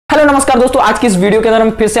Hello नमस्कार दोस्तों, आज की इस वीडियो के अंदर हम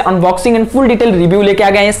फिर से unboxing and full detail review लेके आ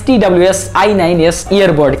गए हैं TWS i9s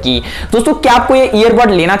ईयरबड की। दोस्तों क्या आपको ये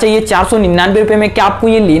ईयरबड लेना चाहिए 499 रुपए में? क्या आपको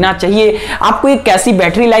ये लेना चाहिए? आपको ये कैसी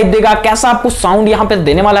बैटरी लाइफ देगा, कैसा आपको साउंड यहाँ पे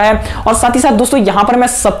देने वाला है, और साथ ही साथ दोस्तों यहाँ पर मैं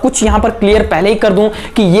सब कुछ यहाँ पर क्लियर पहले ही कर दूं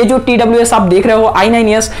कि ये जो TWS आप देख रहे हो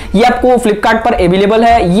i9s, ये आपको फ्लिपकार्ट पर अवेलेबल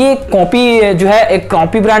है। ये कॉपी जो है एक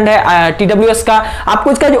कॉपी ब्रांड है TWS का।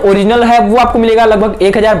 आपको इसका जो ओरिजिनल है वो आपको मिलेगा लगभग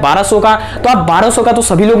 1200 का, तो आप 1200 का तो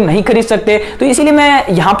सभी लोग नहीं खरीद सकते, तो इसीलिए मैं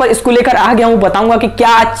यहां पर इसको लेकर आ गया हूं। बताऊंगा कि क्या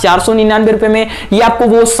 499 रुपए में ये आपको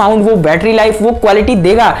वो साउंड, वो बैटरी लाइफ, वो क्वालिटी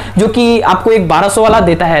देगा जो कि आपको एक 1200 वाला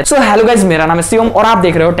देता है। सो हेलो गाइस, मेरा नाम है शिवम और आप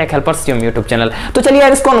देख रहे हो take helper Shivam YouTube channel. तो चलिए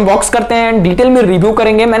यार इसको अनबॉक्स करते हैं, डिटेल में रिव्यू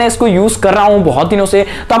करेंगे। मैंने इसको यूज कर रहा हूं बहुत दिनों से,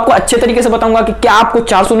 तो आपको अच्छे तरीके से बताऊंगा कि क्या आपको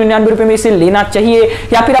 499 रुपए में इसे लेना चाहिए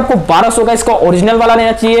या फिर आपको 1200 का इसका ओरिजिनल वाला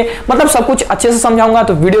लेना चाहिए। मतलब सब कुछ अच्छे से समझाऊंगा,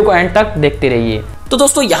 तो वीडियो को एंड तक देखते रहिए। तो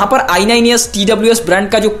दोस्तों यहाँ पर i9s TWS ब्रांड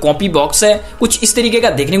का जो कॉपी बॉक्स है कुछ इस तरीके का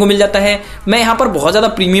देखने को मिल जाता है। मैं यहाँ पर बहुत ज्यादा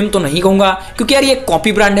प्रीमियम तो नहीं कहूंगा, क्योंकि यार ये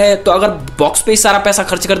कॉपी ब्रांड है, तो अगर बॉक्स पे सारा पैसा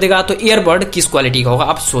खर्च कर देगा तो ईयरबड किस क्वालिटी का होगा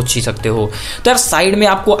आप सोच ही सकते हो। तो यार साइड में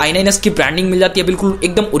आपको i9s की ब्रांडिंग मिल जाती है, बिल्कुल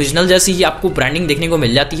एकदम ओरिजिनल जैसी ही आपको ब्रांडिंग देखने को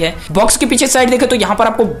मिल जाती है। बॉक्स के पीछे साइड देखे तो यहाँ पर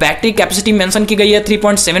आपको बैटरी कैपेसिटी मेंशन की गई है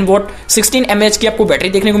 3.7 वोट 16 mAh की आपको बैटरी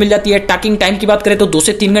देखने को मिल जाती है। टॉकिंग टाइम की बात करें तो 2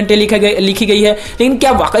 से 3 घंटे लिखी गई है, लेकिन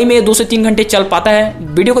क्या वाकई में 2 से 3 घंटे चल पाता है?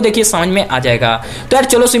 वीडियो को देखिए समझ में आ जाएगा। तो यार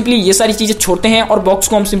चलो सिंपली ये सारी चीजें छोड़ते हैं और बॉक्स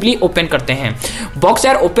को हम सिंपली ओपन करते हैं। बॉक्स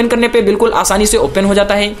यार ओपन करने पे बिल्कुल आसानी से ओपन हो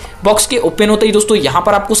जाता है। बॉक्स के ओपन होते ही दोस्तों यहाँ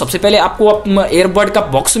पर आपको सबसे पहले आपको एयरबड का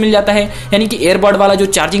बॉक्स मिल जाता है, यानी कि एयरबड वाला जो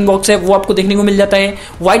चार्जिंग बॉक्स है वो आपको देखने को मिल जाता है।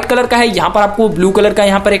 व्हाइट कलर का है, यहाँ पर आपको ब्लू कलर का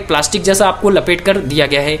यहाँ पर एक प्लास्टिक जैसा आपको लपेट कर दिया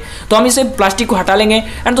गया है, तो हम इसे प्लास्टिक को हटा लेंगे।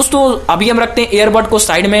 एंड दोस्तों अभी हम रखते हैं एयरबड को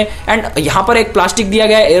साइड में, एंड यहाँ पर एक प्लास्टिक दिया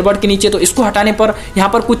गया है एयरबड के नीचे, तो इसको हटाने पर यहाँ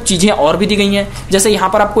पर कुछ चीजें और भी दी गई हैं। जैसे यहाँ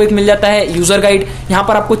पर आपको एक मिल जाता है यूजर गाइड, यहाँ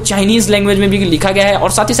पर आपको चाइनीज लैंग्वेज में भी लिखा गया है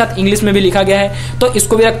और साथ ही साथ इंग्लिश में भी लिखा गया है, तो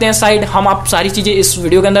इसको भी रखते हैं साइड। हम आप सारी चीजें इस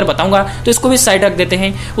वीडियो के अंदर बताऊंगा, तो इसको भी साइड रख देते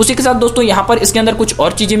हैं। उसी के साथ दोस्तों यहाँ पर इसके अंदर कुछ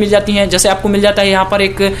और चीजें मिल जाती हैं, जैसे आपको मिल जाता है यहाँ पर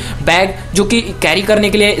एक बैग जो कि कैरी करने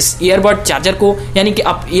के लिए इस ईयरबड चार्जर को, यानी कि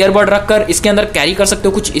आप ईयरबड रखकर इसके अंदर कैरी कर सकते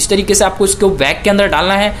हो। कुछ इस तरीके से आपको इसको बैग के अंदर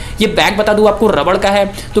डालना है। ये बैग बता दूं आपको रबड़ का है,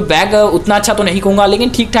 तो बैग उतना अच्छा तो नहीं कहूंगा, लेकिन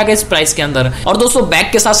ठीक ठाक है इस प्राइस के अंदर। और दोस्तों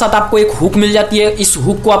बैग के साथ साथ आपको एक हुक मिल जाती है। इस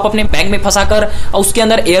हुक को आप अपने बैग में फंसाकर और उसके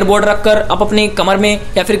अंदर एयरबड रखकर आप अपने कमर में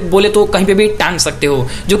या फिर बोले तो कहीं पे भी टांग सकते हो,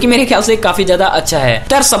 जो कि मेरे ख्याल से काफी ज्यादा अच्छा है।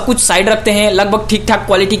 तो यार सब कुछ साइड रखते हैं, लगभग ठीक ठाक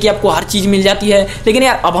क्वालिटी की आपको हर चीज मिल जाती है। लेकिन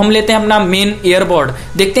यार अब हम लेते हैं अपना मेन एयरबड,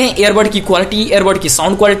 देखते हैं एयरबड की क्वालिटी, एयरबड की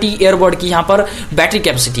साउंड क्वालिटी, एयरबड की यहाँ पर बैटरी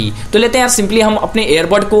कैपेसिटी। तो लेते हैं यार सिंपली हम अपने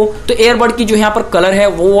एयरबड को। तो एयरबड की जो यहाँ पर कलर है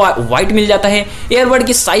वो व्हाइट मिल जाता है। एयरबड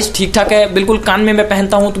की साइज ठीक ठाक है, बिल्कुल कान में मैं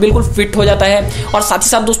पहनता हूँ तो बिल्कुल फिट हो जाता है, और साथ ही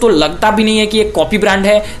साथ दोस्तों लगता भी नहीं है कि ये कॉपी ब्रांड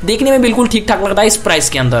है, देखने में बिल्कुल ठीक ठाक लगता है इस प्राइस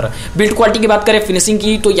के अंदर। बिल्ड क्वालिटी की बात करें, फिनिशिंग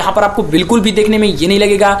की, तो यहाँ पर आपको बिल्कुल भी देखने में ये नहीं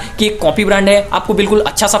लगेगा कि एक कॉपी ब्रांड है, आपको बिल्कुल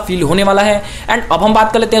अच्छा सा फील होने वाला है। एंड अब हम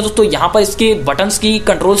बात कर लेते हैं दोस्तों यहाँ पर इसके बटन्स की,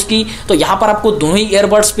 कंट्रोल्स की। तो यहाँ पर आपको दोनों ही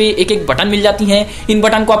एयरबड्स पे एक एक बटन मिल जाती हैं। इन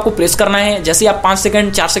बटन को आपको प्रेस करना है। जैसे आप 5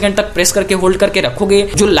 सेकंड 4 सेकंड तक प्रेस करके होल्ड करके रखोगे,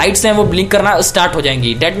 जो लाइट्स हैं वो ब्लिंक करना स्टार्ट हो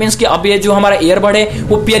जाएंगी। दैट मींस कि अब ये जो हमारा एयरबड है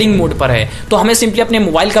वो पेयरिंग मोड पर है, तो हमें सिंपली अपने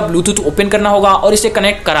मोबाइल का ब्लूटूथ ओपन करना होगा और इसे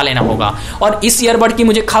कनेक्ट करा लेना होगा। और इस ईयरबड की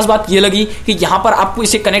मुझे खास बात ये लगी कि यहाँ पर आपको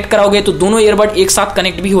इसे कनेक्ट कराओगे तो दोनों ईयरबड एक साथ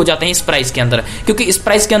कनेक्ट भी हो जाते हैं इस प्राइस के अंदर, क्योंकि इस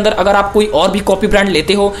प्राइस के अंदर अगर आप कोई और भी कॉपी ब्रांड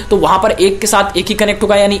लेते हो तो वहां पर एक के साथ एक ही कनेक्ट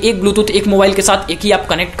होगा, यानी एक ब्लूटूथ एक मोबाइल के साथ एक ही आप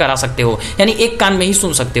कनेक्ट करा सकते हो, यानी एक कान में ही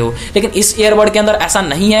सुन सकते हो। लेकिन इस ईयरबड के अंदर ऐसा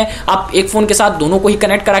नहीं है, आप एक फोन के साथ दोनों को ही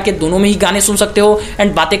कनेक्ट करा के दोनों में ही गाने सुन सकते हो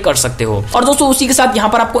एंड बातें कर सकते हो। और दोस्तों उसी के साथ यहाँ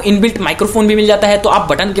पर आपको इनबिल्ट माइक्रोफोन भी मिल जाता है, तो आप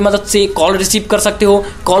बटन की मदद से कॉल रिसीव कर सकते हो।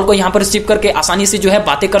 कॉल को यहाँ पर रिसीव करके आसानी से जो है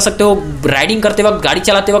बातें कर सकते हो राइडिंग करते वक्त, गाड़ी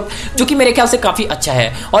चलाते वक्त, जो कि मेरे ख्याल से काफी अच्छा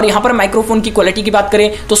है। और यहाँ पर माइक्रोफोन की क्वालिटी की बात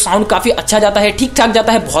करें तो साउंड काफी अच्छा जाता है, ठीक ठाक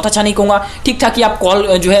जाता है, बहुत अच्छा नहीं कहूंगा, ठीक ठाक ही आप कॉल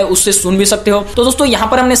जो है उससे सुन भी सकते हो। तो दोस्तों यहाँ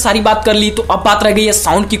पर हमने सारी बात कर ली, तो अब बात रह गई है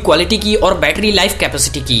साउंड की क्वालिटी की और बैटरी लाइफ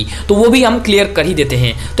कैपेसिटी की, तो वो भी हम क्लियर कर ही देते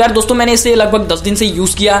हैं। तो यार दोस्तों मैंने इसे लगभग 10 दिन से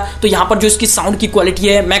यूज किया, तो यहाँ पर जो इसकी साउंड की क्वालिटी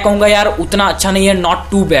है मैं कहूंगा यार उतना अच्छा नहीं है, नॉट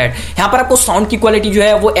टू बैड। यहाँ पर आपको साउंड की क्वालिटी जो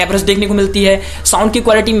है वो एवरेज देखने को मिलती है। साउंड की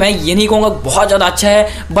क्वालिटी मैं ये नहीं कहूंगा बहुत ज्यादा अच्छा है,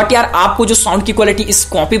 बट यार आपको जो साउंड की क्वालिटी इस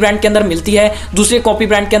कॉपी ब्रांड के अंदर मिलती है दूसरे कॉपी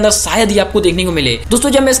ब्रांड के अंदर शायद ही आपको देखने को मिले। दोस्तों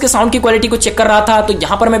जब मैं इसके साउंड की क्वालिटी को चेक कर रहा था तो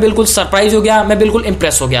यहाँ पर मैं बिल्कुल सरप्राइज हो गया, मैं बिल्कुल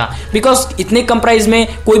इंप्रेस हो गया, बिकॉज इतने कम प्राइस में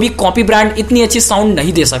कोई भी कॉपी ब्रांड इतनी अच्छी साउंड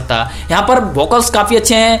नहीं दे सकता। यहाँ पर वोकल्स काफी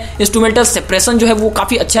अच्छे हैं, इंस्ट्रूमेंटल सेपरेशन जो है वो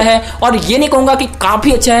काफी अच्छा है, और ये नहीं कहूंगा कि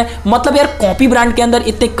काफी अच्छा है, मतलब यार कॉपी ब्रांड के अंदर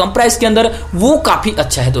इतने कम प्राइस के अंदर वो काफी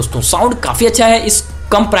अच्छा है। दोस्तों साउंड काफी अच्छा है इस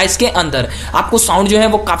कम प्राइस के अंदर। आपको साउंड जो है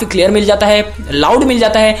वो काफी क्लियर मिल जाता है, लाउड मिल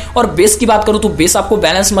जाता है। और बेस की बात करूं तो बेस आपको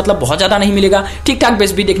बैलेंस मतलब बहुत ज्यादा नहीं मिलेगा, ठीक ठाक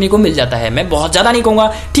बेस भी देखने को मिल जाता है। मैं बहुत ज्यादा नहीं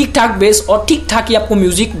कहूंगा, ठीक ठाक बेस और ठीक ठाक ही आपको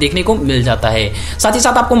म्यूजिक देखने को मिल जाता है। साथ ही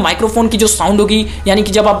साथ आपको माइक्रोफोन की जो साउंड होगी, यानी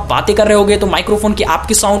कि जब आप बातें कर रहे होगे तो माइक्रोफोन की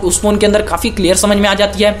आपकी साउंड उस फोन के अंदर काफी क्लियर समझ में आ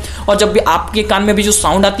जाती है, और जब भी आपके कान में भी जो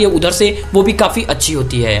साउंड आती है उधर से, वो भी काफी अच्छी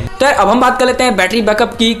होती है। तो यार अब हम बात कर लेते हैं बैटरी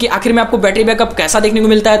बैकअप की, कि आखिर में आपको बैटरी बैकअप कैसा देखने को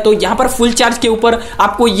मिलता है। तो यहाँ पर फुल चार्ज के ऊपर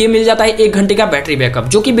आपको ये मिल जाता है 1 घंटे का बैटरी बैकअप,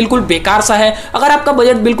 जो कि बिल्कुल बेकार सा है। अगर आपका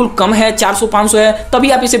बजट बिल्कुल कम है, 400-500 है, तभी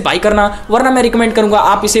आप इसे बाई करना, वरना मैं रिकमेंड करूंगा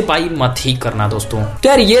आप इसे बाई मत ही करना दोस्तों। तो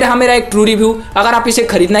यार ये रहा मेरा एक ट्रू रिव्यू। अगर आप इसे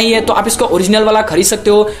खरीदना ही है तो आप इसका ओरिजिनल वाला खरीद सकते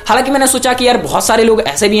हो। हालांकि मैंने सोचा कि यार बहुत सारे लोग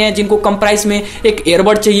ऐसे भी हैं जिनको कम प्राइस में एक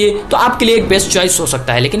ईयरबड चाहिए, तो आपके लिए एक बेस्ट चॉइस हो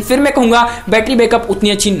सकता है। लेकिन फिर मैं कहूंगा बैटरी बैकअप उतनी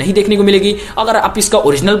अच्छी नहीं देखने को मिलेगी। अगर आप इसका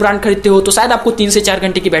ओरिजिनल ब्रांड खरीदते हो तो शायद आपको 3 से 4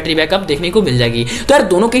 घंटे की बैटरी बैकअप देखने को मिल जाएगी। तो यार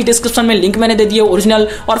दोनों के ही डिस्क्रिप्शन में लिंक मैंने दे दिया, ओरिजिनल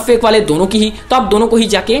और फेक वाले दोनों की ही, तो आप दोनों को ही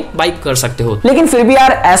जाके बाई कर सकते हो। लेकिन फिर भी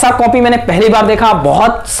यार ऐसा कॉपी मैंने पहली बार देखा।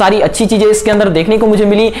 बहुत सारी अच्छी चीजें इसके अंदर देखने को मुझे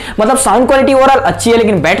मिली, मतलब साउंड क्वालिटी ओवरऑल अच्छी है,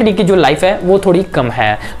 लेकिन बैटरी की जो लाइफ है वो थोड़ी कम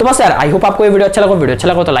है। तो बस यार आई होप आपको ये वीडियो अच्छा लगा। वीडियो अच्छा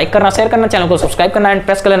लगा तो लाइक करना, शेयर करना, चैनल को सब्सक्राइब करना एंड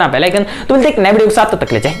प्रेस कर लेना बेल आइकन। तो मिलते हैं एक नए वीडियो के साथ, तब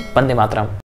तक ले जय हिंद, वंदे मातरम।